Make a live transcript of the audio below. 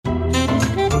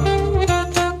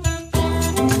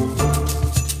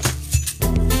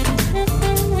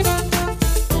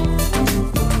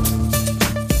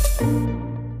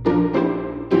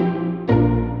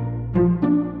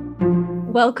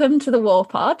Welcome to the War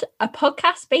Pod, a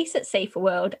podcast based at Safer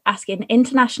World, asking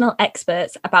international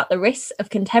experts about the risks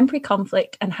of contemporary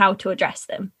conflict and how to address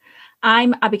them.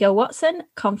 I'm Abigail Watson,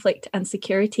 Conflict and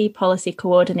Security Policy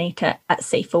Coordinator at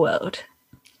Safer World.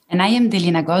 And I am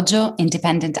Delina Goggio,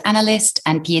 independent analyst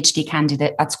and PhD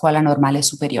candidate at Scuola Normale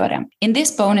Superiore. In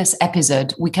this bonus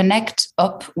episode, we connect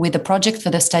up with the Project for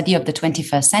the Study of the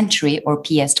 21st Century, or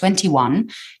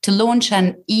PS21, to launch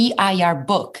an EIR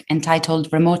book entitled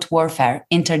Remote Warfare,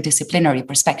 Interdisciplinary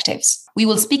Perspectives. We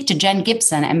will speak to Jen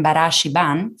Gibson and Baraz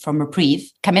Shiban from Reprieve,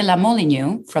 Camilla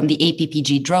Molyneux from the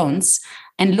APPG Drones,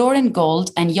 and Lauren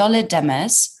Gold and Jolle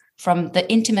Demmers from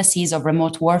the Intimacies of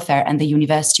Remote Warfare and the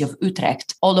University of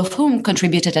Utrecht, all of whom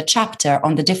contributed a chapter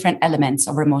on the different elements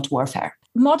of remote warfare.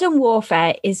 Modern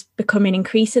warfare is becoming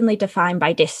increasingly defined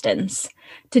by distance.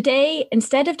 Today,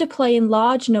 instead of deploying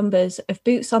large numbers of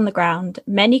boots on the ground,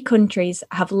 many countries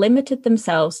have limited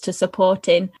themselves to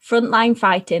supporting frontline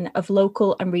fighting of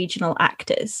local and regional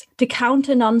actors. To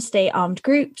counter non-state armed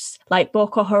groups like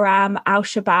Boko Haram,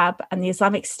 Al-Shabaab, and the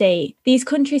Islamic State, these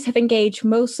countries have engaged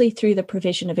mostly through the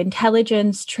provision of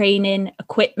intelligence, training,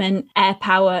 equipment, air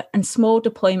power, and small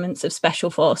deployments of special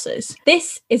forces.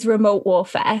 This is remote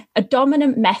warfare, a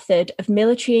dominant method of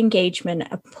military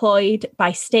engagement employed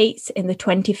by states in the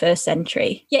 21st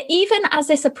century. Yet even as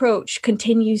this approach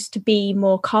continues to be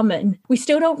more common, we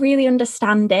still don't really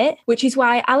understand it, which is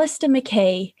why Alistair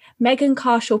McKay, Megan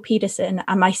Carshall-Peterson,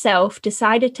 and myself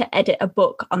decided to edit a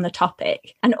book on the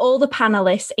topic. And all the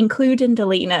panelists, including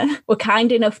Delina, were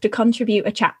kind enough to contribute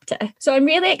a chapter. So I'm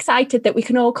really excited that we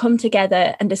can all come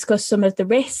together and discuss some of the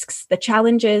risks, the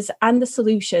challenges, and the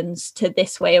solutions to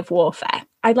this way of warfare.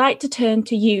 I'd like to turn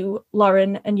to you,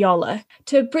 Lauren and Jolle,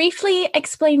 to briefly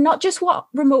explain not just what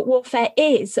remote warfare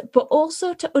is, but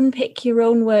also to unpick your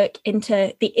own work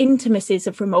into the intimacies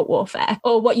of remote warfare,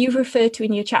 or what you refer to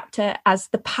in your chapter as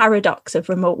the paradox of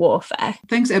remote warfare.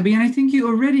 Thanks, Abby. And I think you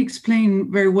already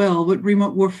explained very well what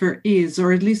remote warfare is,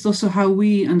 or at least also how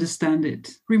we understand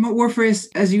it. Remote warfare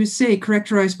is, as you say,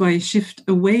 characterized by a shift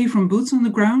away from boots on the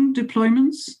ground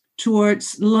deployments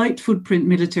towards light footprint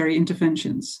military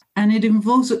interventions. And it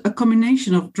involves a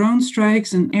combination of drone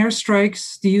strikes and air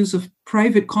strikes, the use of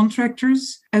private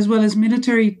contractors, as well as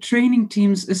military training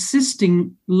teams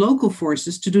assisting local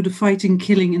forces to do the fighting,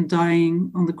 killing, and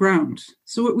dying on the ground.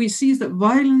 So what we see is that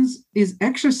violence is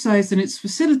exercised and it's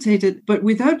facilitated, but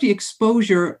without the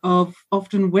exposure of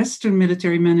often Western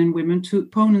military men and women to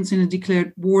opponents in a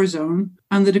declared war zone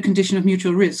under the condition of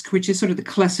mutual risk, which is sort of the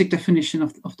classic definition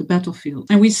of the battlefield.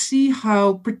 And we see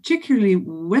how particularly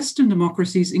Western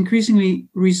democracies increasingly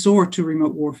resort to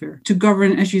remote warfare to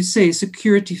govern, as you say,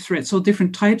 security threats, or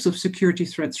different types of security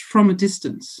threats from a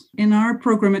distance. In our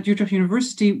program at Utrecht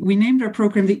University, we named our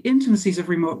program The Intimacies of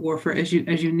Remote Warfare, as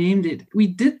you named it. We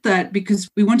did that because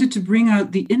we wanted to bring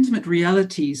out the intimate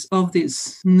realities of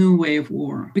this new way of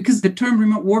war. Because the term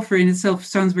remote warfare in itself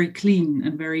sounds very clean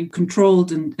and very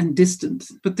controlled and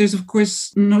distant. But there's, of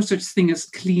course, no such thing as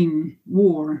clean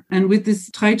war. And with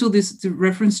this title, this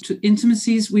reference to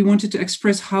intimacies, we wanted to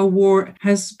express how war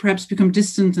has perhaps become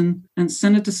distant and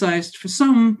sanitized for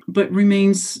some, but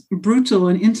remains brutal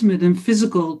and intimate and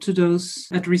physical to those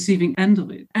at the receiving end of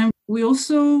it. And we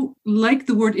also like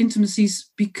the word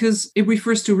intimacies because it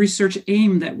refers to research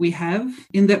aim that we have,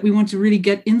 in that we want to really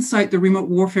get inside the remote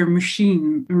warfare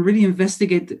machine and really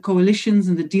investigate the coalitions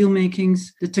and the deal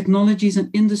makings, the technologies and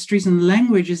industries and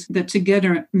languages that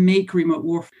together make remote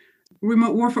warfare.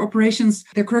 Remote warfare operations,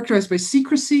 they're characterized by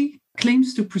secrecy,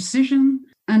 claims to precision,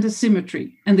 and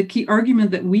asymmetry. And the key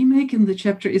argument that we make in the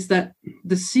chapter is that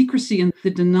the secrecy and the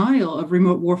denial of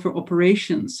remote warfare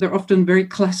operations, they're often very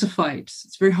classified.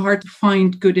 It's very hard to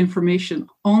find good information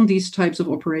on these types of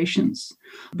operations.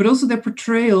 But also their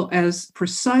portrayal as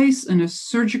precise and as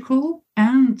surgical,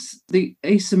 and the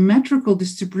asymmetrical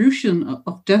distribution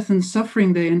of death and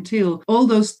suffering they entail. All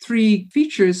those three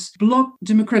features block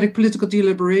democratic political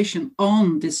deliberation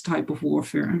on this type of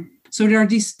warfare. So there are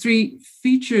these three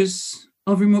features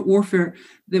of remote warfare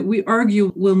that we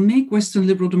argue will make Western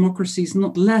liberal democracies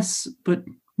not less, but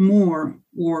more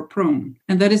war prone.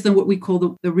 And that is then what we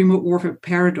call the remote warfare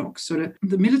paradox. So that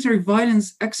the military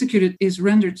violence executed is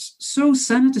rendered so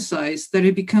sanitized that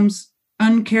it becomes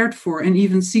uncared for and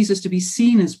even ceases to be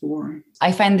seen as war.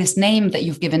 I find this name that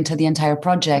you've given to the entire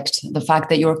project, the fact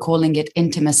that you're calling it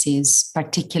intimacies,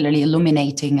 particularly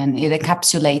illuminating, and it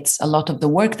encapsulates a lot of the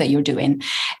work that you're doing.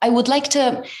 I would like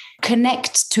to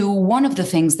connect to one of the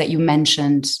things that you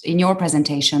mentioned in your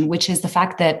presentation, which is the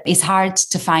fact that it's hard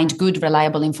to find good,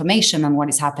 reliable information on what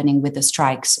is happening with the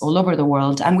strikes all over the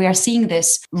world. And we are seeing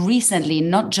this recently,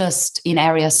 not just in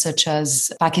areas such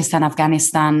as Pakistan,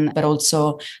 Afghanistan, but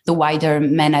also the wider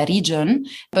MENA region.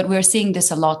 But we're seeing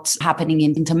this a lot happening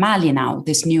into Mali now,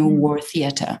 this new war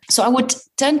theater. So I would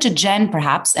turn to Jen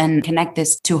perhaps and connect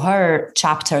this to her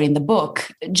chapter in the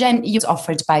book. Jen, you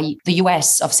offered by the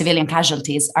US of civilian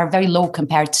casualties are very low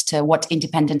compared to what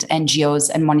independent NGOs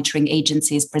and monitoring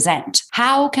agencies present.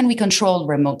 How can we control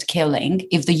remote killing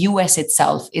if the US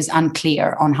itself is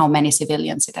unclear on how many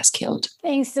civilians it has killed?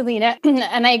 Thanks, Selena.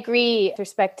 And I agree with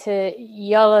respect to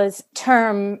Yola's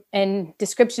term and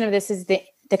description of this is the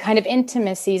kind of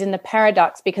intimacies and the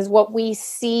paradox, because what we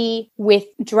see with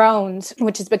drones,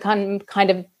 which has become kind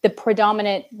of the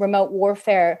predominant remote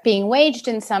warfare being waged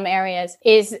in some areas,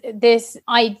 is this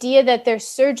idea that they're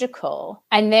surgical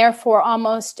and therefore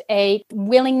almost a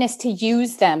willingness to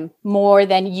use them more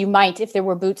than you might if there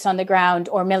were boots on the ground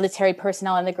or military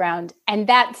personnel on the ground. And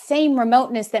that same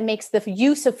remoteness that makes the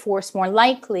use of force more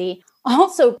likely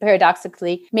also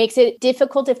paradoxically makes it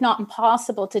difficult, if not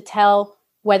impossible, to tell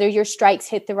whether your strikes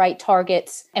hit the right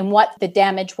targets and what the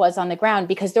damage was on the ground,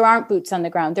 because there aren't boots on the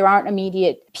ground. There aren't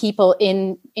immediate people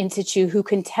in situ who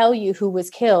can tell you who was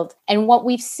killed. And what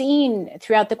we've seen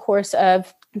throughout the course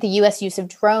of the US use of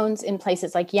drones in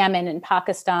places like Yemen and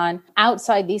Pakistan,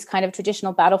 outside these kind of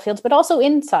traditional battlefields, but also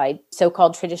inside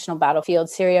so-called traditional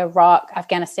battlefields, Syria, Iraq,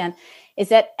 Afghanistan, is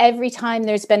that every time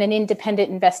there's been an independent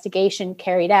investigation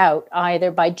carried out, either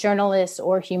by journalists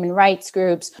or human rights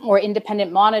groups or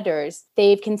independent monitors,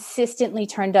 they've consistently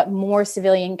turned up more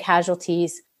civilian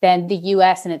casualties than the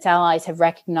US and its allies have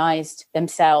recognized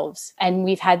themselves. And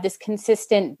we've had this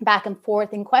consistent back and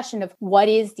forth in question of what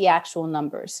is the actual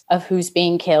numbers of who's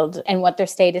being killed and what their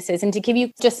status is. And to give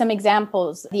you just some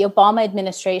examples, the Obama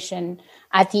administration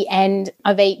at the end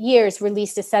of 8 years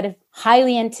released a set of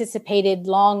highly anticipated,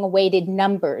 long-awaited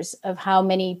numbers of how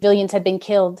many civilians had been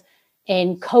killed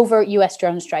in covert US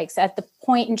drone strikes. At the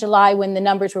point in July when the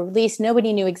numbers were released,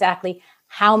 nobody knew exactly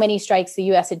how many strikes the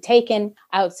US had taken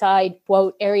outside,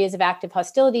 quote, areas of active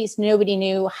hostilities. Nobody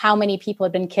knew how many people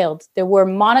had been killed. There were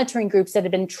monitoring groups that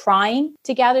had been trying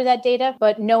to gather that data,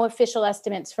 but no official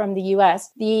estimates from the US.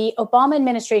 The Obama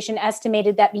administration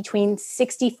estimated that between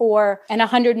 64 and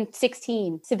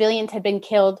 116 civilians had been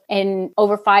killed in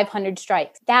over 500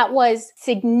 strikes. That was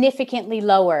significantly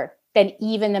lower than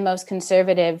even the most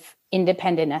conservative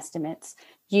independent estimates.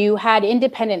 You had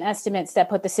independent estimates that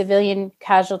put the civilian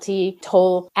casualty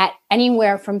toll at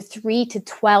anywhere from 3 to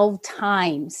 12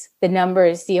 times the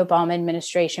numbers the Obama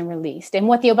administration released. And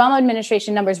what the Obama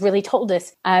administration numbers really told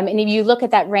us, and if you look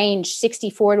at that range,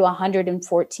 64 to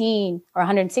 114 or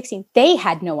 116, they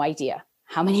had no idea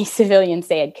how many civilians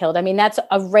they had killed. I mean, that's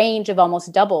a range of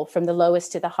almost double from the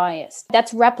lowest to the highest.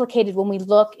 That's replicated when we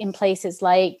look in places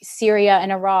like Syria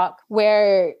and Iraq,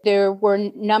 where there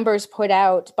were numbers put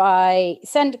out by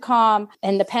CENTCOM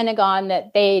and the Pentagon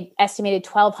that they estimated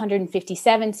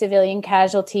 1,257 civilian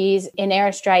casualties in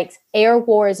airstrikes. Air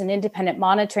Wars, an independent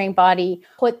monitoring body,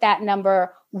 put that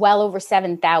number well over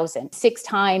 7,000, 6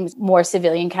 times more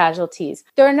civilian casualties.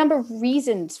 There are a number of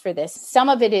reasons for this. Some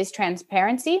of it is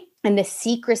transparency and the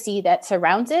secrecy that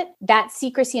surrounds it. That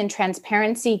secrecy and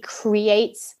transparency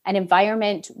creates an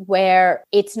environment where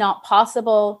it's not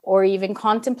possible or even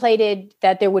contemplated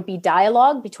that there would be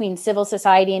dialogue between civil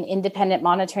society and independent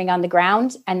monitoring on the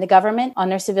ground and the government on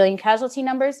their civilian casualty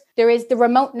numbers. There is the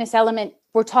remoteness element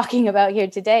we're talking about here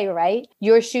today, right?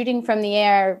 You're shooting from the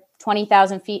air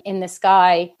 20,000 feet in the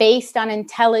sky based on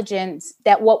intelligence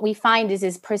that what we find is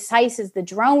as precise as the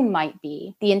drone might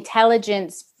be. The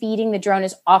intelligence feeding the drone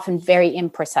is often very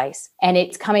imprecise. And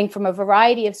it's coming from a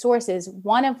variety of sources,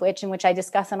 one of which, in which I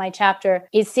discuss in my chapter,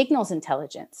 is signals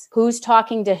intelligence. Who's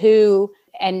talking to who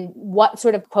and what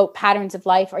sort of, quote, patterns of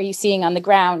life are you seeing on the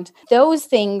ground? Those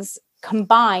things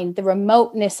combined, the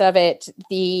remoteness of it,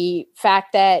 the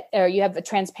fact that you have a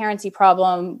transparency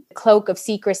problem, cloak of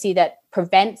secrecy that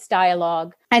prevents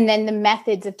dialogue, and then the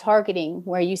methods of targeting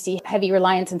where you see heavy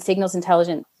reliance on signals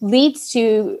intelligence leads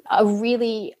to a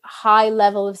really high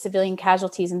level of civilian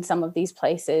casualties in some of these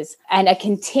places and a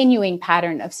continuing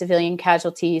pattern of civilian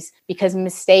casualties because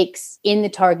mistakes in the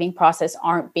targeting process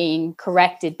aren't being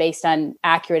corrected based on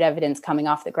accurate evidence coming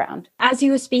off the ground. As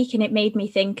you were speaking, it made me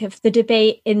think of the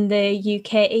debate in the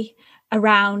UK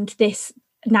around this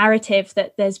narrative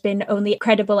that there's been only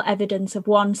credible evidence of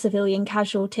one civilian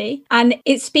casualty. And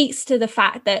it speaks to the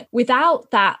fact that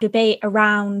without that debate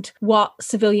around what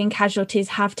civilian casualties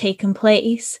have taken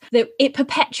place, that it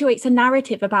perpetuates a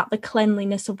narrative about the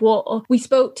cleanliness of war. We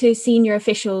spoke to senior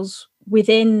officials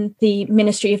within the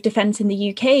Ministry of Defence in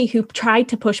the UK who tried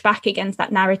to push back against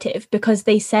that narrative because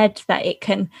they said that it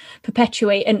can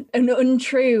perpetuate an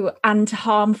untrue and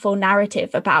harmful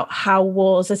narrative about how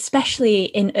wars, especially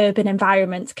in urban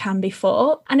environments, can be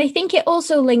fought. And I think it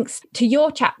also links to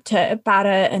your chapter,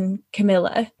 Bara and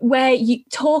Camilla, where you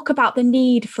talk about the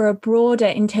need for a broader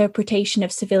interpretation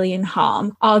of civilian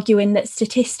harm, arguing that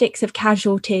statistics of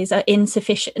casualties are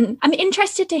insufficient. I'm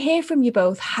interested to hear from you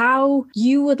both how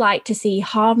you would like to see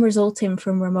harm resulting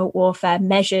from remote warfare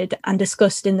measured and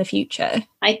discussed in the future.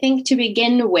 I think to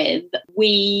begin with,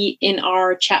 we in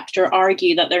our chapter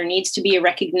argue that there needs to be a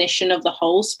recognition of the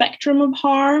whole spectrum of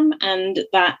harm and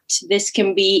that this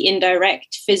can be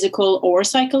indirect, physical or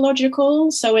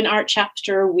psychological. So in our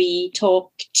chapter, we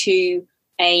talk to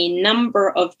a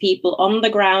number of people on the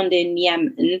ground in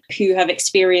Yemen who have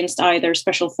experienced either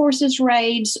special forces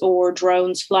raids or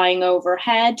drones flying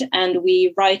overhead. And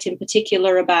we write in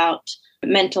particular about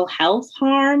mental health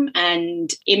harm and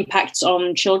impacts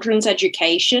on children's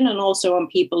education and also on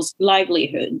people's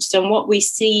livelihoods. And what we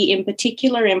see in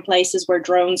particular in places where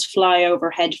drones fly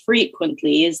overhead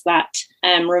frequently is that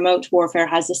remote warfare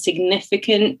has a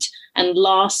significant and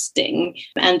lasting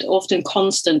and often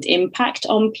constant impact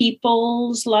on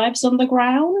people's lives on the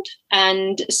ground.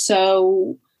 And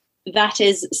so that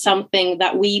is something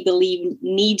that we believe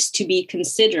needs to be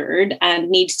considered and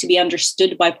needs to be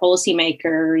understood by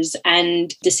policymakers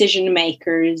and decision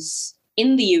makers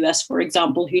in the US, for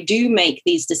example, who do make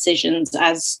these decisions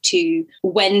as to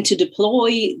when to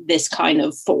deploy this kind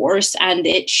of force. And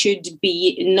it should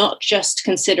be not just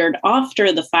considered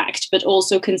after the fact, but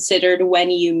also considered when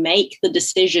you make the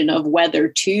decision of whether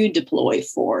to deploy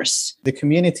force. The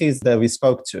communities that we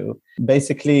spoke to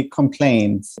basically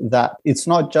complained that it's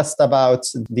not just about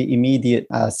the immediate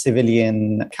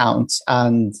civilian count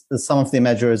and some of the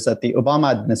measures that the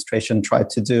Obama administration tried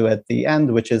to do at the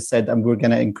end, which is said, and we're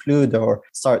going to include or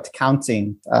start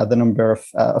counting the number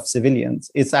of civilians.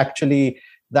 It's actually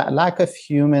that lack of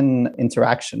human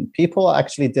interaction. People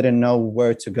actually didn't know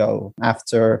where to go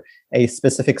after a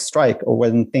specific strike or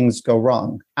when things go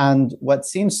wrong. And what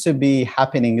seems to be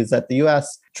happening is that the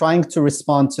US trying to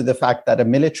respond to the fact that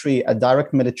a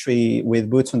direct military with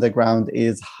boots on the ground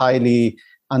is highly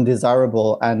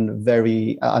undesirable and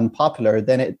very unpopular,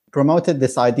 then it promoted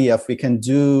this idea of we can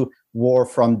do war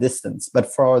from distance.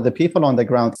 But for the people on the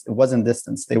ground, it wasn't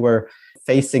distance. They were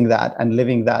facing that and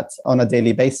living that on a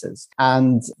daily basis.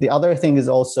 And the other thing is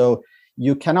also,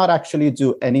 you cannot actually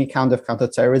do any kind of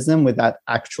counterterrorism without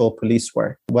actual police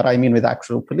work. What I mean with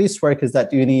actual police work is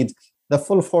that you need the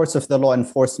full force of the law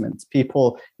enforcement.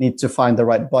 People need to find the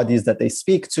right bodies that they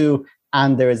speak to,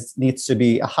 and needs to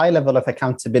be a high level of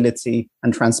accountability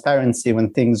and transparency when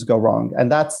things go wrong.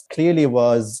 And that clearly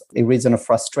was a reason of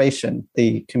frustration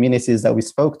the communities that we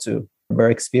spoke to were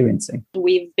experiencing.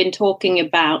 We've been talking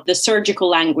about the surgical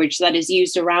language that is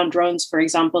used around drones, for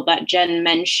example, that Jen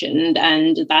mentioned,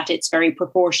 and that it's very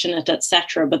proportionate,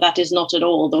 etc. But that is not at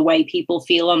all the way people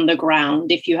feel on the ground.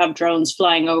 If you have drones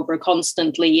flying over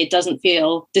constantly, it doesn't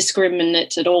feel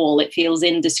discriminate at all. It feels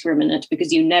indiscriminate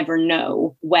because you never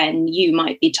know when you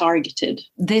might be targeted.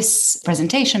 This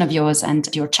presentation of yours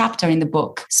and your chapter in the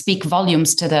book speak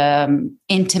volumes to the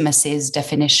intimacies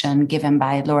definition given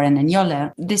by Lauren and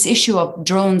Yolle. This issue of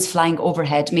drones flying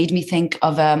overhead made me think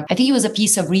of, I think it was a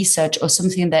piece of research or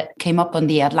something that came up on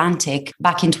The Atlantic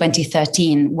back in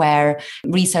 2013, where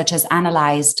researchers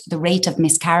analyzed the rate of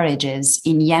miscarriages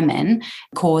in Yemen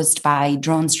caused by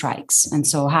drone strikes. And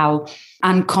so how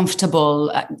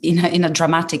uncomfortable, in a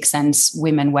dramatic sense,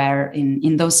 women were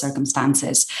in those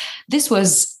circumstances. This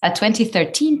was a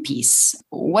 2013 piece.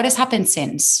 What has happened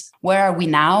since? Where are we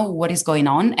now? What is going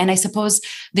on? And I suppose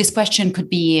this question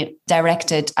could be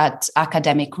directed at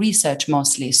academic research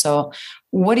mostly. So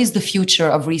what is the future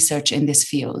of research in this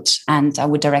field? And I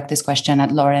would direct this question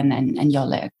at Lauren and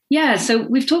Yolle. Yeah, so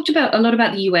we've talked a lot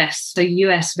about the US. The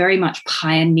US very much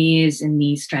pioneers in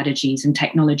these strategies and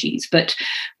technologies, but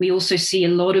we also see a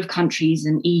lot of countries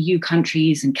and EU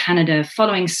countries and Canada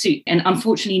following suit, and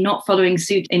unfortunately not following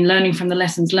suit in learning from the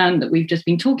lessons learned that we've just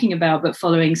been talking about, but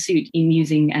following suit in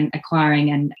using and acquiring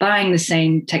and buying the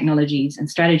same technologies and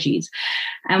strategies.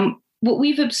 what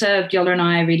we've observed, Yola and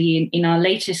I, really in our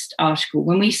latest article,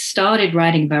 when we started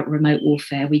writing about remote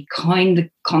warfare, we coined the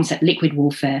concept liquid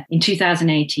warfare in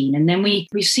 2018. And then we've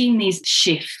seen these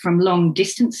shift from long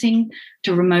distancing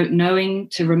to remote knowing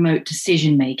to remote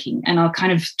decision making. And I'll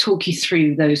kind of talk you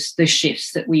through those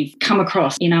shifts that we've come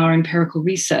across in our empirical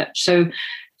research. So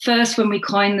first, when we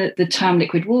coined the term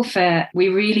liquid warfare, we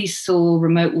really saw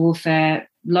remote warfare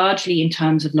largely in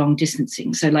terms of long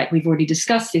distancing. So like we've already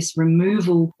discussed, this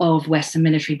removal of Western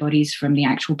military bodies from the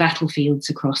actual battlefields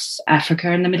across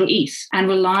Africa and the Middle East, and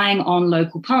relying on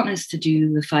local partners to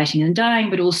do the fighting and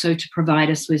dying, but also to provide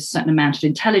us with a certain amount of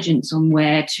intelligence on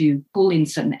where to pull in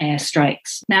certain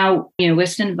airstrikes. Now,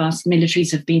 Western advanced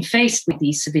militaries have been faced with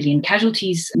these civilian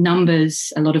casualties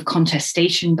numbers, a lot of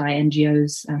contestation by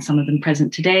NGOs, some of them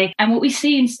present today. And what we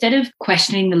see, instead of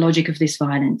questioning the logic of this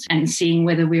violence and seeing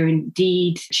whether we're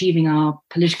indeed achieving our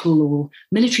political or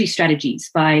military strategies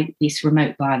by this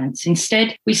remote violence,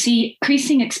 instead, we see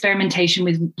increasing experimentation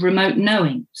with remote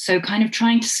knowing. So kind of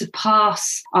trying to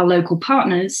surpass our local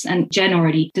partners, and Jen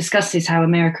already discussed this, how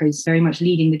America is very much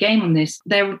leading the game on this.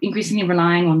 They're increasingly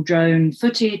relying on drone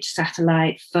footage,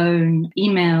 satellite, phone,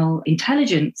 email,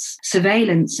 intelligence,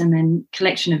 surveillance, and then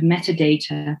collection of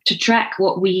metadata to track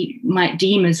what we might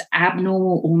deem as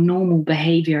abnormal or normal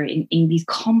behavior in these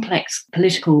complex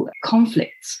political conflicts.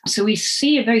 So we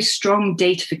see a very strong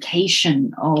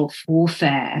datafication of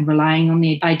warfare and relying on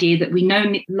the idea that we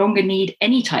no longer need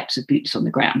any types of boots on the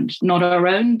ground, not our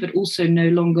own, but also no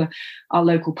longer our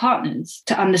local partners,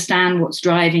 to understand what's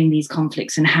driving these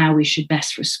conflicts and how we should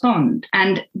best respond.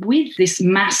 And with this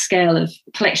mass scale of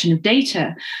collection of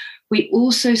data, we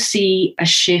also see a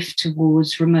shift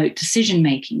towards remote decision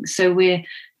making. So we're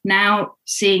now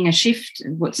seeing a shift,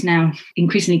 what's now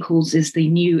increasingly called as the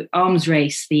new arms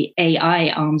race, the AI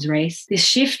arms race, this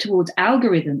shift towards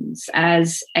algorithms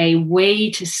as a way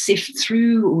to sift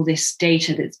through all this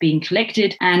data that's being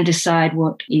collected and decide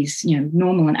what is,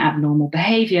 normal and abnormal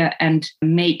behavior, and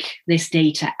make this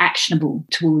data actionable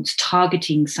towards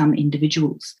targeting some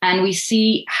individuals. And we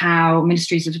see how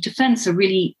ministries of defense are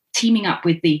really teaming up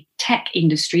with the tech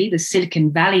industry, the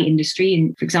Silicon Valley industry,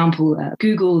 and for example,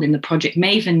 Google in the Project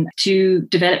Maven, to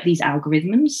develop these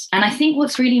algorithms. And I think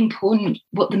what's really important,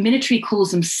 what the military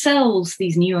calls themselves,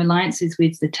 these new alliances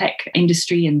with the tech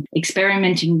industry and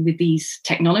experimenting with these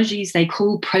technologies, they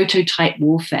call prototype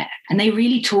warfare. And they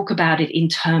really talk about it in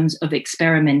terms of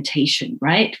experimentation,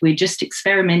 right? We're just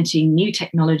experimenting new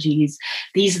technologies.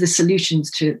 These are the solutions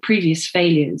to previous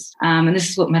failures. And this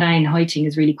is what Marijn Hoiting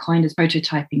has really coined as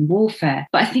prototyping warfare.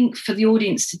 But I think for the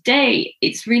audience today,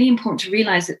 it's really important to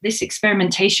realize that this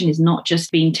experimentation is not just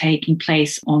being taking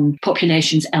place on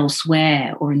populations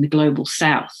elsewhere or in the global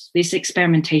south. This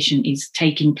experimentation is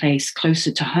taking place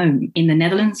closer to home. In the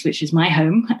Netherlands, which is my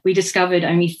home, we discovered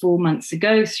only 4 months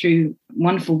ago through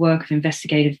wonderful work of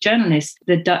investigative journalists,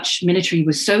 the Dutch military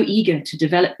was so eager to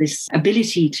develop this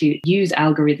ability to use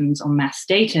algorithms on mass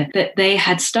data that they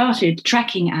had started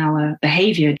tracking our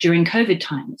behavior during COVID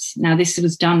times. Now, this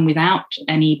was done without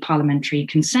any parliamentary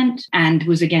consent and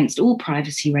was against all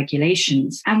privacy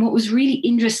regulations. And what was really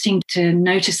interesting to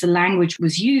notice, the language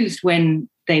was used when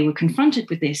they were confronted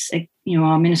with this.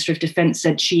 Our Minister of Defense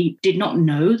said she did not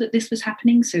know that this was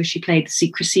happening. So she played the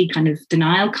secrecy kind of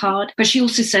denial card. But she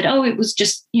also said, it was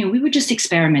just, we were just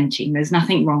experimenting. There's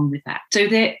nothing wrong with that. So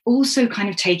they're also kind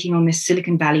of taking on this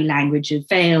Silicon Valley language of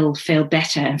fail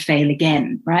better, and fail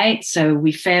again, right? So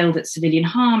we failed at civilian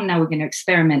harm. Now we're going to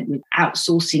experiment with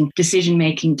outsourcing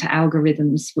decision-making to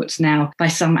algorithms, what's now by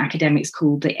some academics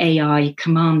called the AI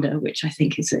commander, which I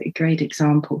think is a great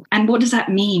example. And what does that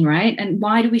mean, right? And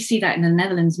why do we see that in the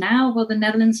Netherlands now? Well, the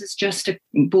Netherlands has just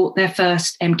bought their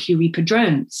first MQ Reaper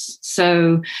drones.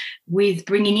 So with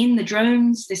bringing in the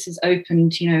drones, this has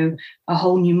opened, a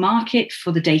whole new market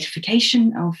for the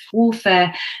datafication of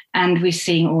warfare. And we're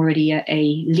seeing already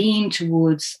a lean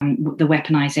towards the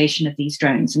weaponization of these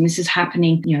drones. And this is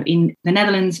happening, in the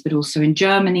Netherlands, but also in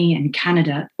Germany and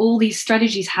Canada. All these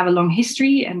strategies have a long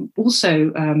history, and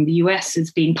also the US has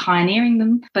been pioneering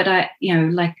them. But,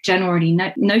 like Jen already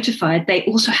notified, they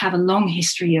also have a long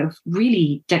history of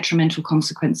really detrimental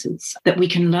consequences that we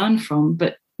can learn from.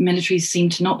 But militaries seem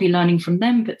to not be learning from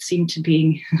them, but seem to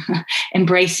be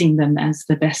embracing them as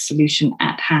the best solution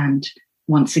at hand.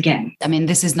 Once again, I mean,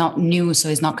 this is not new, so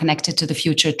it's not connected to the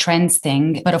future trends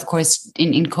thing. But of course,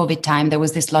 in COVID time, there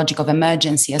was this logic of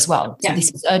emergency as well. So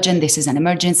This is urgent. This is an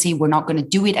emergency. We're not going to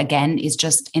do it again. It's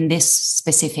just in this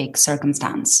specific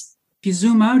circumstance. If you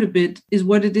zoom out a bit, is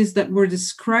what it is that we're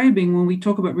describing when we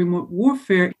talk about remote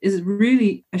warfare is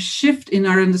really a shift in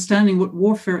our understanding what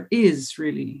warfare is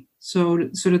really. So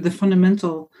sort of the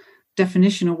fundamental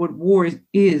definition of what war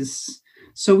is.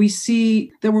 So we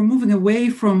see that we're moving away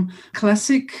from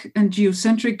classic and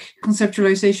geocentric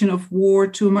conceptualization of war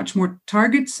to a much more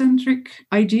target-centric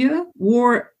idea.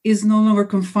 War is no longer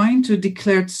confined to a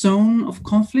declared zone of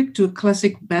conflict, to a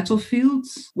classic battlefield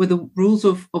where the rules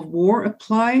of war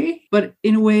apply. But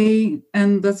in a way,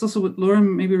 and that's also what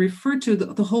Lauren maybe referred to,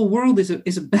 the whole world is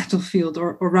a battlefield,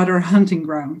 or rather a hunting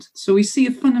ground. So we see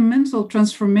a fundamental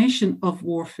transformation of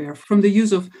warfare from the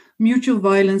use of mutual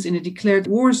violence in a declared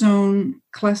war zone,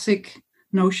 classic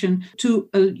notion, to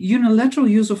a unilateral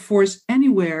use of force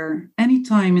anywhere,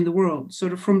 anytime in the world,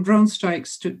 sort of from drone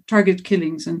strikes to target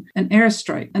killings and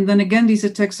airstrike. And then again, these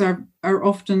attacks are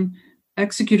often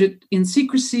executed in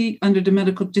secrecy under the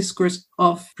medical discourse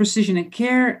of precision and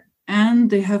care, and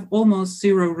they have almost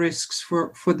zero risks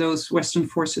for those Western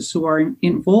forces who are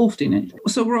involved in it.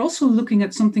 So we're also looking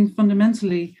at something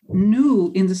fundamentally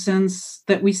new in the sense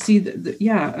that we see a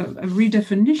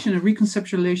redefinition, a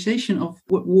reconceptualization of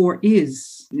what war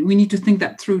is. We need to think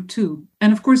that through too.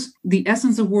 And of course, the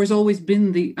essence of war has always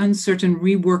been the uncertain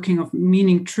reworking of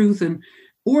meaning, truth, and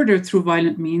order through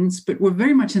violent means, but we're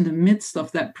very much in the midst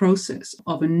of that process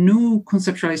of a new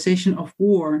conceptualization of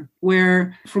war,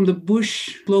 where from the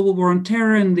Bush global war on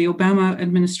terror and the Obama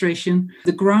administration,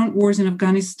 the ground wars in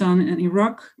Afghanistan and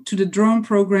Iraq, to the drone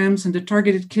programs and the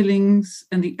targeted killings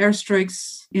and the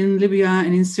airstrikes in Libya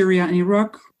and in Syria and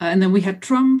Iraq. And then we had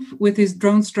Trump with his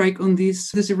drone strike on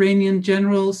this Iranian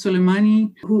general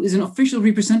Soleimani, who is an official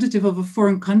representative of a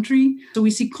foreign country. So we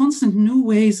see constant new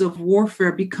ways of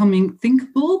warfare becoming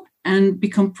thinkable and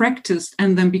become practiced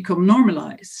and then become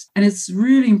normalized. And it's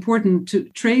really important to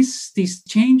trace these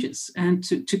changes and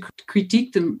to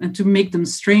critique them and to make them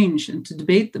strange and to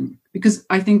debate them. Because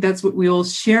I think that's what we all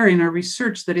share in our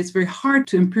research, that it's very hard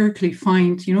to empirically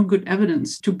find, good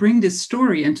evidence to bring this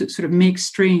story and to sort of make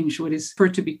strange what is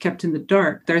preferred to be kept in the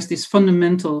dark. There's this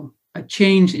fundamental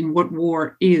change in what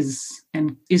war is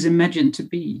and is imagined to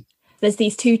be. There's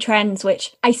these two trends,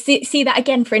 which I see that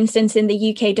again, for instance, in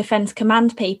the UK Defence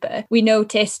Command paper. We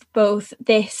noticed both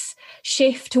this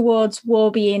shift towards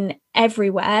war being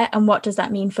everywhere, and what does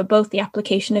that mean for both the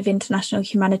application of international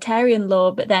humanitarian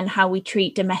law, but then how we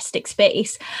treat domestic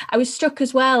space. I was struck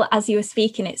as well, as you were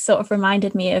speaking, it sort of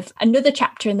reminded me of another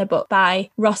chapter in the book by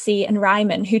Rossi and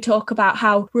Ryman, who talk about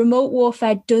how remote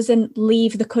warfare doesn't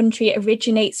leave the country it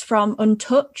originates from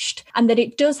untouched, and that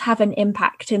it does have an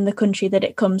impact in the country that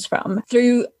it comes from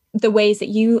through the ways that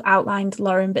you outlined,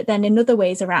 Lauren, but then in other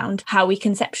ways around how we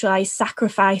conceptualize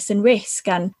sacrifice and risk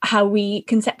and how we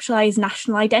conceptualize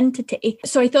national identity.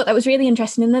 So I thought that was really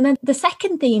interesting. And then the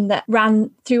second theme that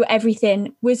ran through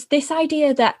everything was this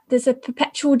idea that there's a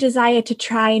perpetual desire to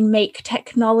try and make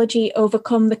technology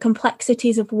overcome the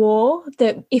complexities of war,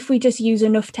 that if we just use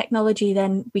enough technology,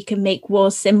 then we can make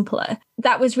wars simpler.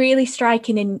 That was really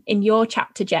striking in your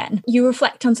chapter, Jen. You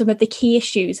reflect on some of the key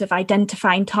issues of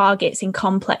identifying targets in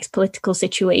complex political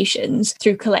situations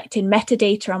through collecting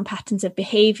metadata on patterns of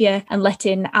behaviour and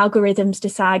letting algorithms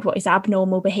decide what is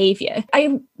abnormal behaviour.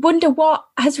 I wonder, what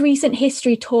has recent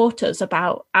history taught us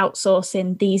about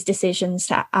outsourcing these decisions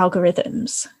to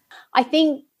algorithms? I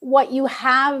think what you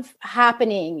have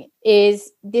happening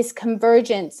is this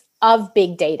convergence of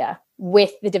big data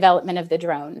with the development of the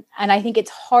drone. And I think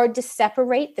it's hard to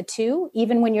separate the two,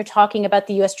 even when you're talking about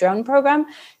the US drone program,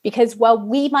 because while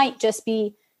we might just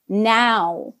be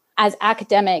now, as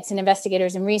academics and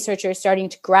investigators and researchers, starting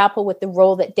to grapple with the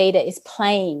role that data is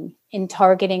playing in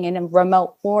targeting and in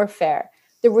remote warfare,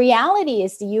 the reality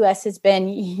is the US has been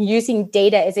using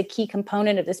data as a key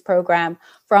component of this program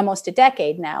for almost a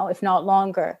decade now, if not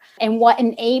longer. And what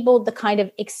enabled the kind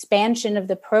of expansion of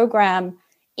the program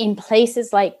in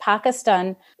places like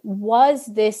Pakistan was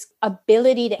this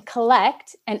ability to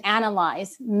collect and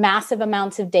analyze massive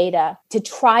amounts of data to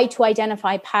try to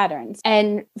identify patterns.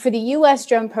 And for the US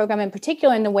drone program in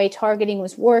particular, in the way targeting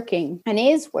was working and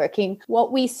is working,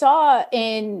 what we saw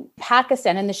in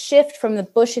Pakistan and the shift from the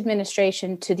Bush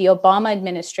administration to the Obama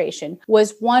administration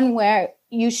was one where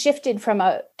you shifted from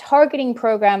a targeting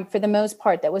program, for the most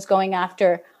part, that was going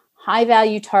after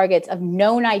high-value targets of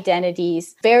known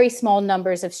identities, very small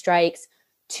numbers of strikes,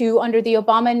 to, under the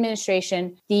Obama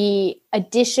administration, the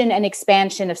addition and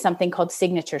expansion of something called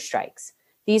signature strikes.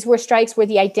 These were strikes where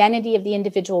the identity of the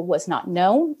individual was not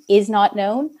known, is not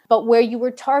known, but where you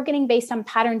were targeting based on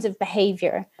patterns of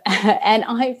behavior. And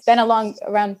I've been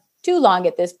around too long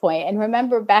at this point. And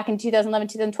remember back in 2011,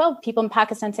 2012, people in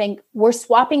Pakistan saying, we're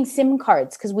swapping SIM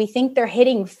cards because we think they're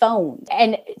hitting phones.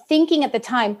 And thinking at the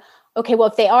time, okay, well,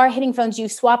 if they are hitting phones, you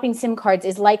swapping SIM cards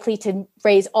is likely to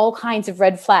raise all kinds of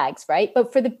red flags, right?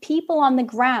 But for the people on the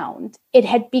ground, it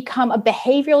had become a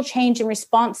behavioral change in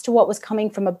response to what was coming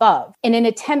from above in an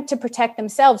attempt to protect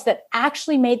themselves that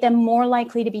actually made them more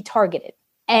likely to be targeted.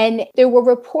 And there were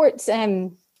reports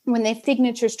when the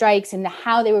signature strikes and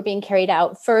how they were being carried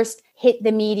out first hit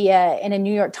the media. In a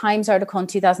New York Times article in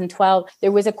 2012,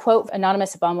 there was a quote,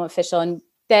 anonymous Obama official, and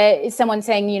there is someone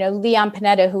saying, Leon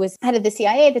Panetta, who was head of the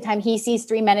CIA at the time, he sees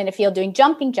 3 men in a field doing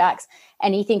jumping jacks,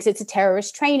 and he thinks it's a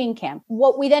terrorist training camp.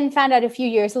 What we then found out a few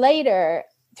years later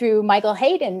through Michael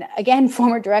Hayden, again,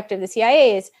 former director of the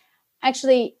CIA, is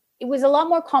actually it was a lot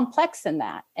more complex than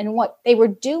that. And what they were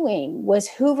doing was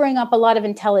hoovering up a lot of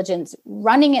intelligence,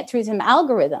 running it through some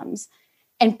algorithms,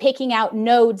 and picking out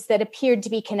nodes that appeared to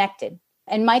be connected.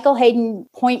 And Michael Hayden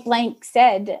point blank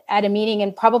said at a meeting,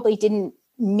 and probably didn't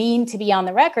mean to be on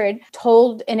the record,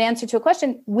 told in answer to a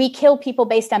question, we kill people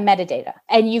based on metadata.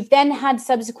 And you've then had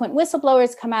subsequent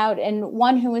whistleblowers come out, and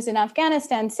one who was in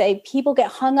Afghanistan say people get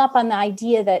hung up on the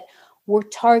idea that we're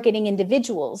targeting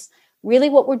individuals. Really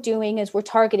what we're doing is we're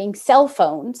targeting cell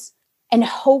phones and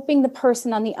hoping the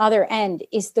person on the other end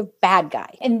is the bad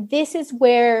guy. And this is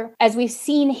where, as we've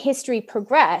seen history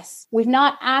progress, we've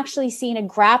not actually seen a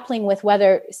grappling with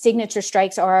whether signature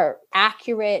strikes are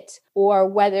accurate or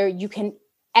whether you can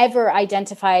ever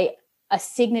identify a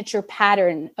signature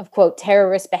pattern of, quote,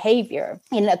 terrorist behavior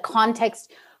in a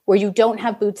context where you don't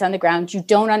have boots on the ground, you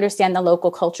don't understand the local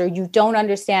culture, you don't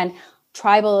understand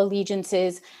tribal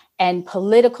allegiances and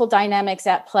political dynamics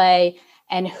at play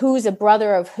and who's a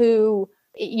brother of who.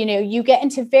 You get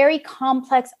into very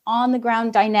complex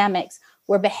on-the-ground dynamics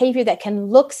where behavior that can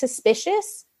look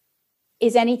suspicious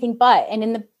is anything but. And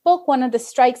in the book, one of the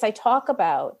strikes I talk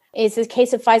about is the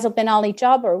case of Faisal bin Ali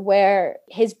Jabr, where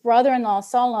his brother-in-law,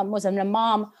 Salam, was an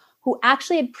imam who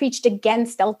actually had preached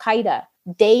against al-Qaeda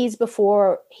days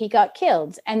before he got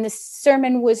killed. And the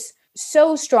sermon was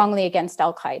so strongly against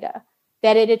al-Qaeda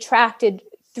that it attracted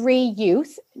 3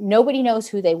 youth. Nobody knows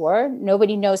who they were.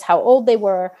 Nobody knows how old they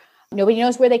were. Nobody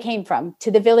knows where they came from, to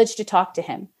the village to talk to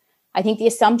him. I think the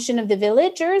assumption of the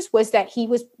villagers was that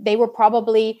they were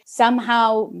probably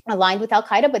somehow aligned with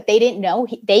al-Qaeda, but they didn't know.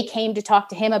 They came to talk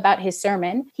to him about his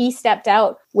sermon. He stepped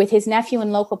out with his nephew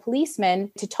and local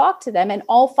policemen to talk to them, and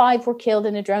all 5 were killed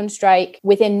in a drone strike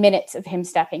within minutes of him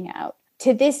stepping out.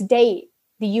 To this date,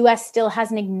 the U.S. still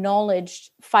hasn't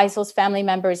acknowledged Faisal's family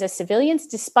members as civilians,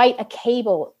 despite a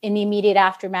cable in the immediate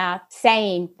aftermath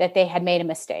saying that they had made a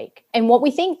mistake. And what we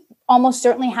think almost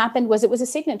certainly happened was it was a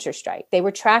signature strike. They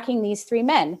were tracking these 3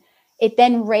 men. It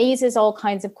then raises all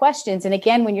kinds of questions. And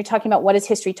again, when you're talking about what has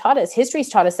history taught us, history's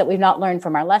taught us that we've not learned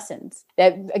from our lessons.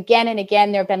 That again and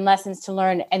again, there have been lessons to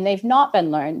learn and they've not been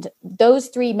learned. Those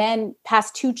 3 men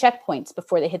passed 2 checkpoints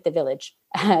before they hit the village.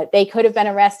 They could have been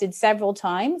arrested several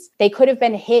times. They could have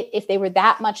been hit if they were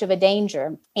that much of a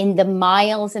danger in the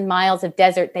miles and miles of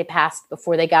desert they passed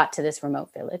before they got to this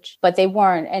remote village. But they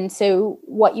weren't. And so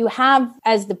what you have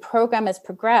as the program has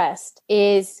progressed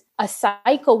is a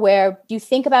cycle where you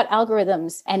think about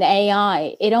algorithms and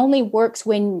AI. It only works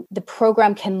when the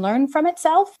program can learn from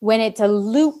itself, when it's a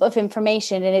loop of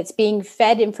information and it's being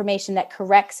fed information that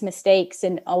corrects mistakes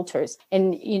and alters.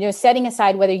 And, setting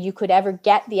aside whether you could ever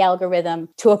get the algorithm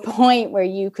to a point where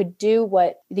you could do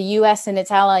what the US and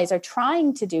its allies are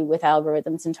trying to do with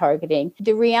algorithms and targeting,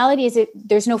 the reality is that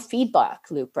there's no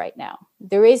feedback loop right now.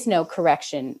 There is no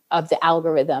correction of the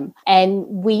algorithm. And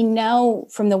we know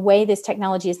from the way this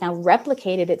technology has now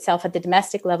replicated itself at the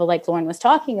domestic level, like Lauren was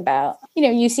talking about,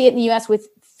 you see it in the US with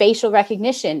facial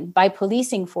recognition by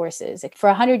policing forces. For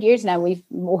 100 years now,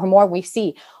 we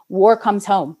see war comes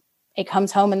home. It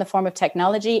comes home in the form of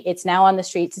technology. It's now on the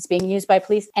streets. It's being used by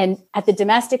police. And at the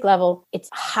domestic level, it's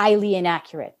highly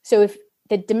inaccurate. So if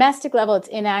the domestic level, it's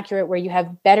inaccurate where you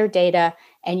have better data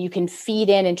and you can feed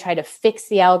in and try to fix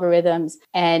the algorithms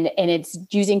and it's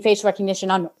using facial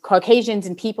recognition on Caucasians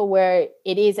and people where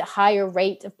it is a higher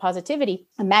rate of positivity.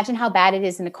 Imagine how bad it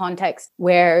is in a context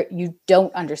where you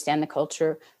don't understand the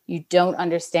culture, you don't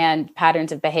understand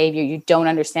patterns of behavior, you don't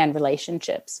understand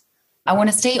relationships. I want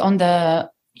to stay on the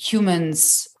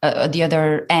humans at the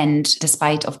other end,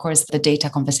 despite, of course, the data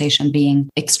conversation being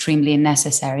extremely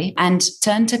necessary, and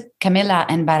turn to Camilla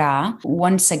and Bara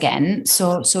once again.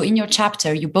 So in your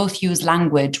chapter, you both use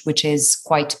language which is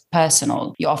quite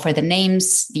personal. You offer the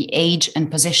names, the age and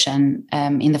position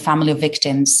in the family of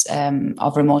victims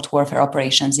of remote warfare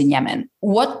operations in Yemen.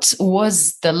 What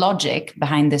was the logic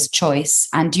behind this choice?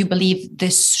 And do you believe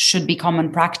this should be common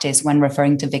practice when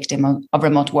referring to victims of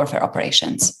remote warfare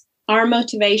operations? Our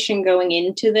motivation going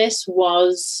into this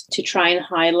was to try and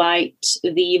highlight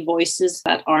the voices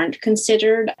that aren't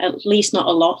considered, at least not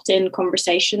a lot, in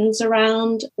conversations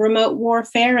around remote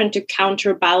warfare, and to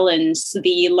counterbalance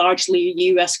the largely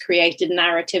US-created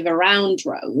narrative around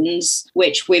drones,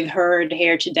 which we've heard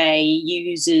here today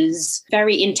uses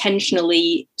very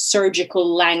intentionally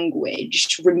surgical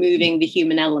language, removing the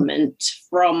human element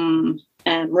from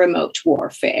remote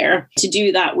warfare. To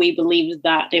do that, we believed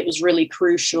that it was really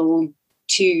crucial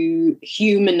to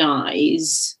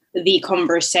humanize the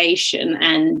conversation,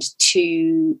 and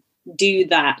to do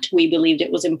that, we believed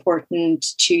it was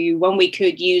important to, when we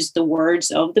could, use the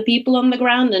words of the people on the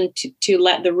ground, and to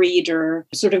let the reader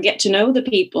sort of get to know the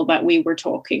people that we were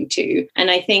talking to.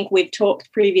 And I think we've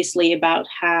talked previously about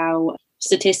how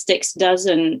statistics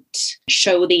doesn't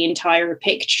show the entire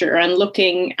picture. And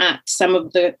looking at some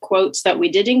of the quotes that we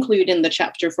did include in the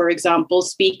chapter, for example,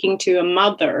 speaking to a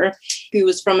mother who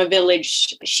was from a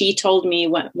village, she told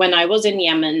me when I was in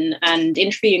Yemen and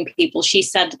interviewing people, she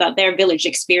said that their village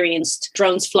experienced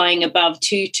drones flying above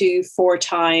 2 to 4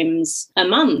 times a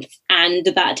month. And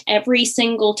that every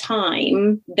single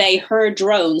time they heard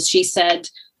drones, she said,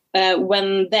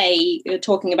 when they,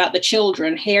 talking about the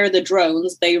children, hear the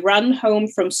drones, they run home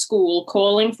from school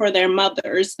calling for their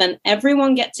mothers. Then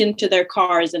everyone gets into their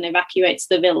cars and evacuates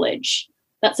the village.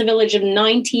 That's a village of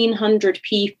 1,900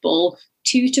 people,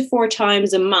 2 to 4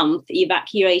 times a month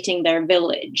evacuating their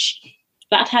village.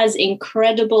 That has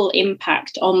incredible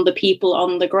impact on the people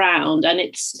on the ground. And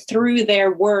it's through their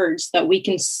words that we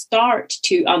can start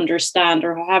to understand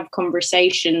or have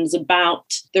conversations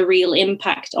about the real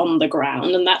impact on the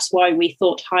ground. And that's why we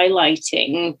thought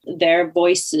highlighting their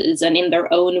voices and in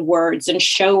their own words, and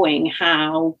showing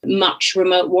how much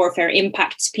remote warfare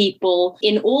impacts people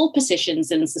in all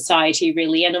positions in society,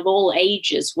 really, and of all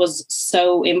ages, was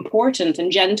so important.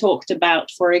 And Jen talked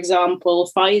about, for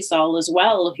example, Faisal as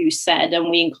well, who said, and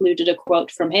we included a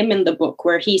quote from him in the book,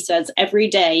 where he says, "Every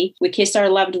day we kiss our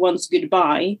loved ones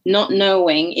goodbye, not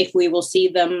knowing if we will see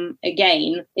them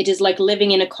again. It is like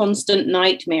living in a constant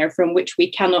nightmare from which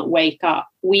we cannot wake up."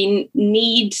 We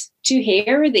need to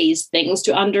hear these things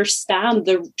to understand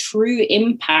the true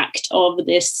impact of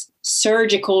this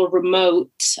surgical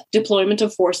remote deployment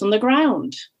of force on the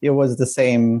ground. It was the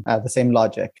same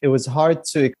logic. It was hard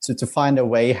to find a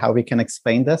way how we can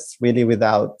explain this really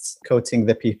without quoting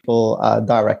the people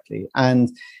directly. And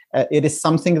it is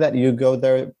something that you go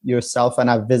there yourself,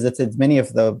 and I've visited many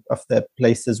of the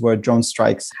places where drone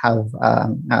strikes have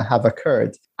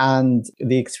occurred. And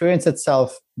the experience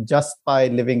itself, just by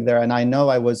living there, and I know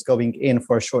I was going in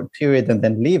for a short period and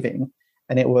then leaving,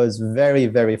 and it was very,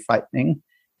 very frightening.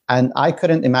 And I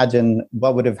couldn't imagine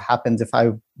what would have happened if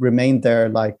I remained there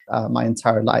like my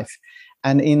entire life.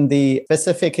 And in the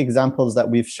specific examples that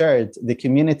we've shared, the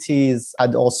communities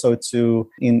had also to,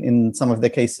 in some of the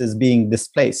cases, being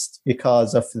displaced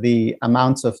because of the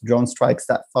amount of drone strikes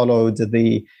that followed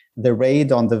the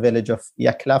raid on the village of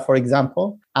Yakla, for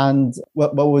example. And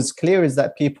what was clear is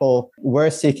that people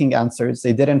were seeking answers.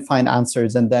 They didn't find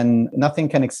answers. And then nothing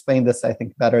can explain this, I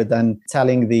think, better than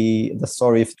telling the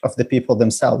story of the people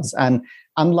themselves. And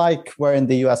unlike where in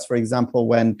the US, for example,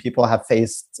 when people have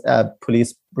faced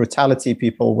police brutality,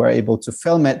 people were able to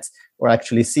film it or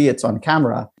actually see it on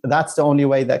camera. That's the only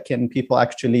way that people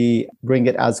actually bring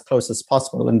it as close as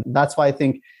possible. And that's why I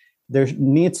think there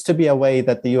needs to be a way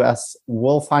that the US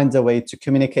will find a way to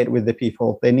communicate with the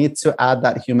people. They need to add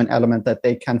that human element, that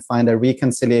they can find a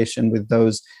reconciliation with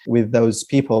those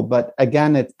people. But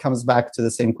again, it comes back to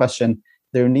the same question.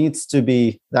 There needs to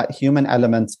be that human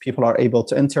element people are able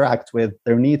to interact with.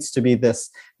 There needs to be this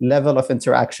level of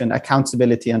interaction,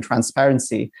 accountability, and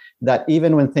transparency that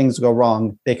even when things go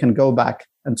wrong, they can go back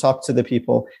and talk to the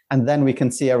people, and then we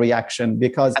can see a reaction.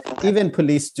 Because even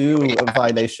police do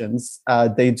violations,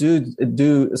 they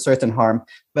do certain harm,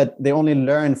 but they only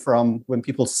learn from when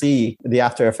people see the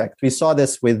after effect. We saw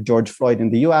this with George Floyd in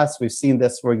the US. We've seen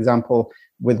this, for example,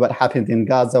 with what happened in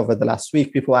Gaza over the last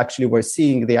week. People actually were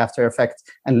seeing the after effect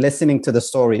and listening to the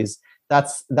stories.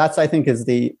 That's I think is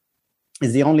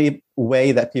the only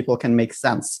way that people can make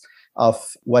sense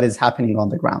of what is happening on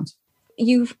the ground.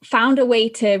 You've found a way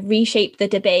to reshape the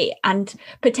debate and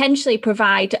potentially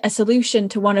provide a solution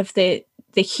to one of the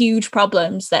huge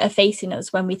problems that are facing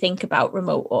us when we think about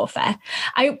remote warfare.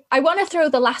 I want to throw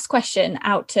the last question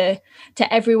out to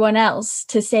everyone else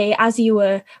to say, as you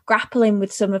were grappling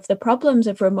with some of the problems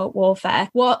of remote warfare,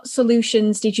 what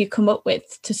solutions did you come up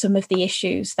with to some of the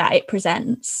issues that it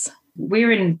presents?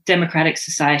 we're in democratic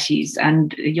societies,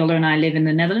 and Yola and I live in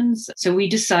the Netherlands. So we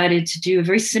decided to do a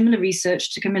very similar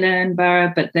research to Camilla and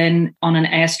Bara, but then on an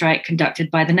airstrike conducted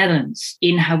by the Netherlands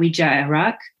in Hawija,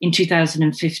 Iraq in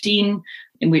 2015,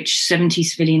 in which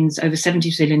over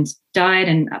 70 civilians died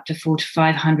and up to 400 to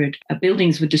 500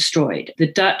 buildings were destroyed.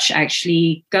 The Dutch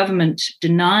government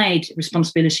denied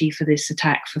responsibility for this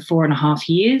attack for 4.5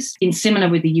 years. In similar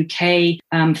with the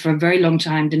UK, for a very long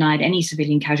time, denied any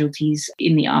civilian casualties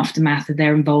in the aftermath of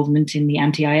their involvement in the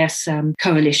anti-IS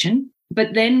coalition.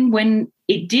 But then when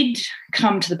it did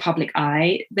come to the public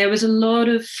eye, there was a lot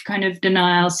of kind of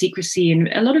denial, secrecy, and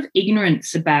a lot of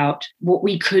ignorance about what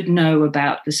we could know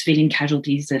about the civilian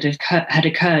casualties that had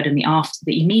occurred in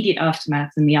the immediate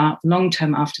aftermath and the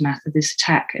long-term aftermath of this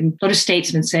attack. And a lot of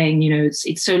statesmen saying,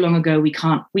 it's so long ago, we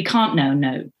can't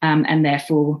know, and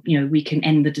therefore, we can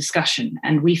end the discussion.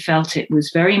 And we felt it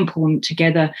was very important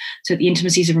together. So the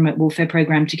Intimacies of Remote Warfare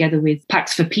program, together with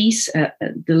Pax for Peace,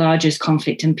 the largest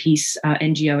conflict and peace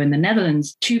NGO in the Netherlands,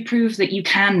 to prove that you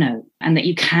can know and that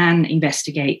you can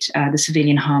investigate the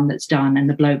civilian harm that's done and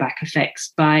the blowback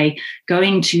effects by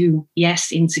going to,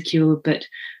 yes, insecure, but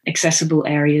accessible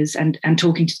areas and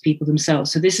talking to the people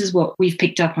themselves. So this is what we've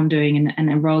picked up on doing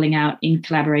and rolling out in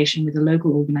collaboration with a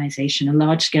local organization, a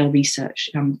large-scale research,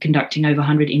 conducting over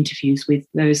 100 interviews with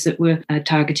those that were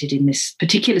targeted in this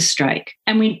particular strike.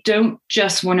 And we don't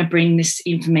just want to bring this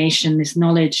information, this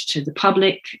knowledge to the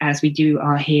public, as we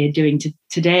are here doing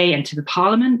today, and to the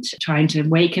parliament, trying to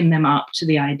waken them up to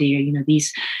the idea,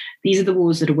 these are the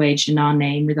wars that are waged in our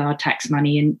name with our tax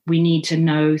money, and we need to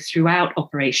know throughout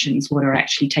operations what are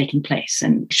actually taking place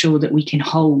and ensure that we can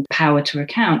hold power to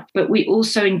account. But we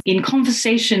also, in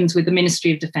conversations with the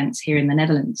Ministry of Defence here in the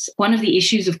Netherlands, one of the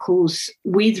issues, of course,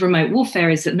 with remote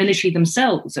warfare is that military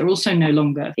themselves are also no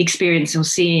longer experiencing or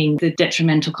seeing the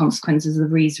detrimental consequences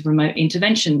of these remote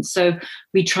interventions. So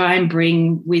we try and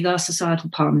bring with our societal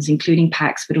partners, including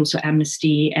PAX, but also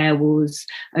Amnesty, Air Wars,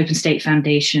 Open State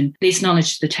Foundation, this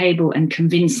knowledge to the table and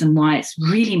convince them why it's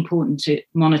really important to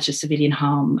monitor civilian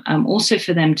harm. Also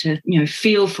for them to,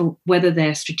 feel for whether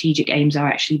their strategic aims are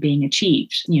actually being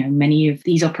achieved. Many of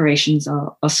these operations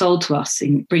are sold to us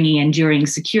in bringing enduring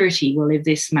security. Well, if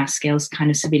this mass scale kind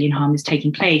of civilian harm is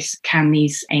taking place, can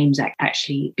these aims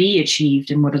actually be achieved,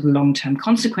 and what are the long-term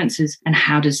consequences? And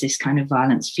how does this kind of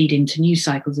violence feed into new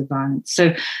cycles of violence?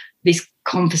 So this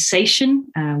conversation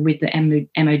with the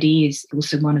MOD is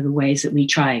also one of the ways that we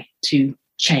try to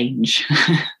change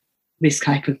this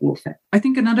type of warfare. I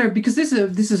think because this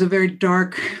is a very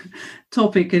dark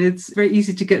topic, and it's very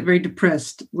easy to get very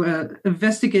depressed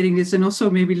investigating this and also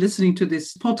maybe listening to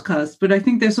this podcast. But I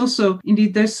think there's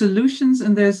solutions,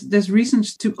 and there's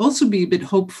reasons to also be a bit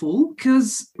hopeful,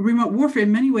 because remote warfare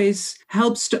in many ways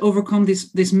helps to overcome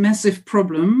this massive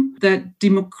problem that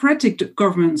democratic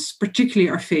governments particularly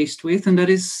are faced with, and that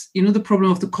is, the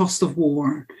problem of the cost of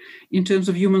war in terms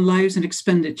of human lives and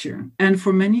expenditure. And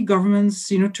for many governments,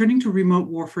 turning to remote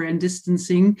warfare and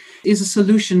distancing is a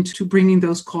solution to bringing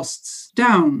those costs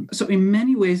down. So in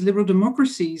many ways, liberal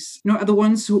democracies are the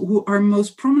ones who are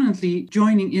most prominently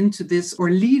joining into this or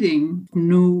leading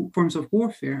new forms of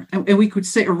warfare. And we could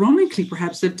say, ironically,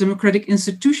 perhaps, that democratic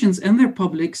institutions and their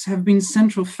publics have been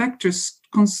central factors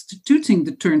constituting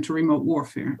the turn to remote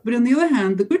warfare. But on the other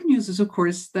hand, the good news is, of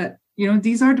course, that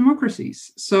these are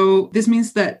democracies. So this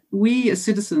means that we as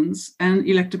citizens and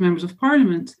elected members of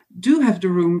parliament do have the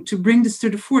room to bring this to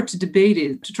the fore, to debate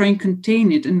it, to try and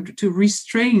contain it, and to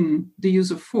restrain the use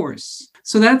of force.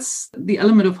 So that's the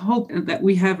element of hope that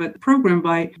we have at the program,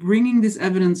 by bringing this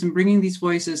evidence and bringing these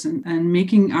voices and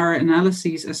making our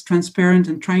analyses as transparent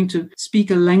and trying to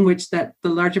speak a language that the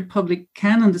larger public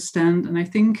can understand. And I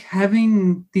think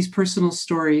having these personal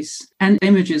stories and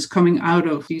images coming out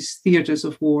of these theaters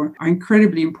of war are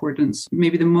incredibly important,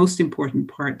 maybe the most important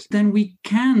part. Then we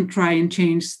can try and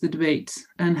change the debate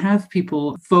and have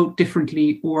people vote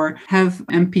differently, or have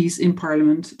MPs in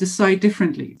parliament decide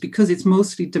differently, because it's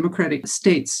mostly democratic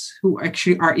states who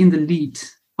actually are in the lead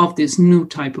of this new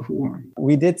type of war.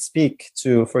 We did speak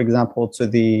for example, to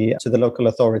the local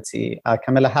authority.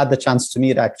 Camilla had the chance to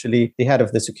meet actually the head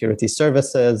of the security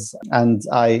services, and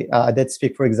I did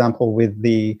speak, for example, with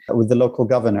the local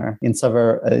governor in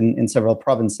several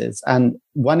provinces. And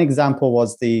one example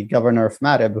was the governor of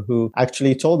Marib, who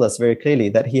actually told us very clearly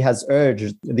that he has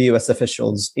urged the US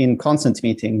officials in constant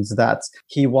meetings that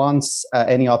he wants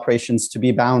any operations to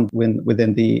be bound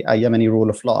within the Yemeni rule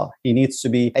of law. He needs to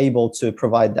be able to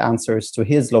provide answers to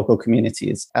his local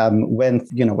communities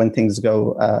when things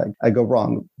go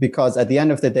wrong, because at the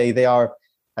end of the day, they are.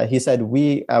 He said,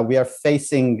 we are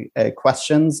facing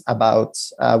questions about.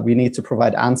 We need to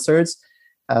provide answers.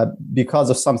 because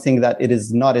of something that it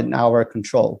is not in our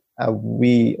control.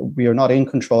 We are not in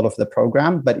control of the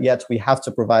program, but yet we have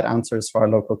to provide answers for our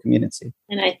local community.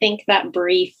 And I think that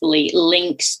briefly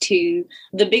links to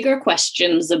the bigger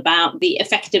questions about the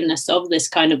effectiveness of this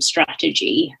kind of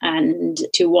strategy and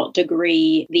to what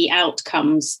degree the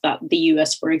outcomes that the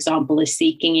US, for example, is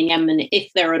seeking in Yemen,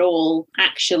 if they're at all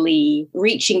actually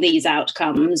reaching these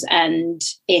outcomes, and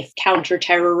if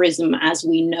counterterrorism as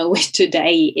we know it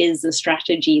today is a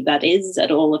strategy that is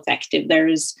at all effective.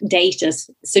 There's data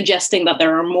suggesting that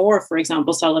there are more, for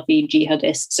example, Salafi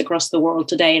jihadists across the world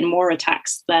today and more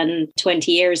attacks than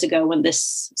 20 years ago when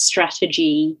this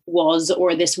strategy was,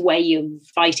 or this way of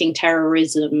fighting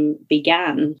terrorism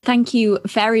began. Thank you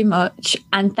very much.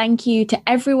 And thank you to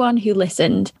everyone who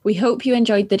listened. We hope you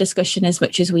enjoyed the discussion as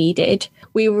much as we did.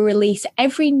 We will release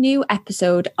every new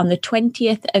episode on the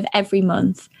 20th of every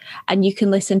month. And you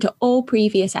can listen to all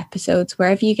previous episodes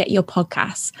wherever you get your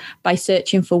podcasts by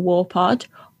searching for WarPod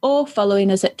or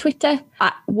following us at Twitter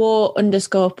at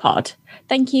war_pod.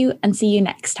 Thank you and see you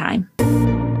next time.